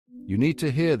You need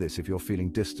to hear this if you're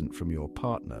feeling distant from your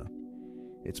partner.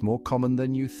 It's more common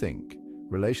than you think.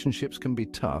 Relationships can be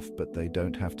tough, but they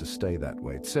don't have to stay that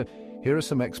way. So, here are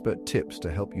some expert tips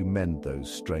to help you mend those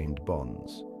strained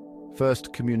bonds.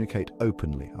 First, communicate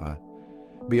openly.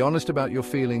 Be honest about your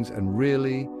feelings and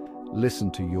really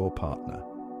listen to your partner.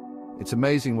 It's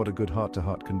amazing what a good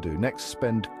heart-to-heart can do. Next,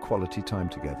 spend quality time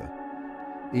together.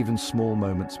 Even small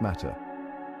moments matter.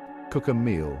 Cook a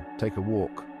meal, take a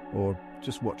walk, or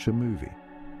just watch a movie.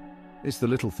 It's the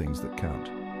little things that count.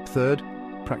 Third,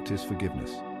 practice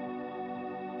forgiveness.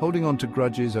 Holding on to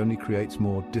grudges only creates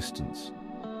more distance.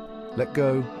 Let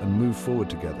go and move forward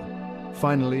together.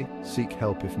 Finally, seek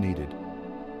help if needed.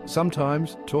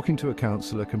 Sometimes, talking to a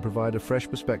counselor can provide a fresh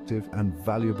perspective and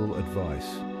valuable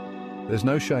advice. There's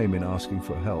no shame in asking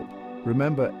for help.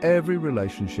 Remember, every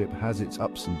relationship has its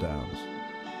ups and downs.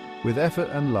 With effort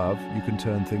and love, you can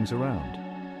turn things around.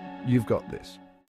 You've got this.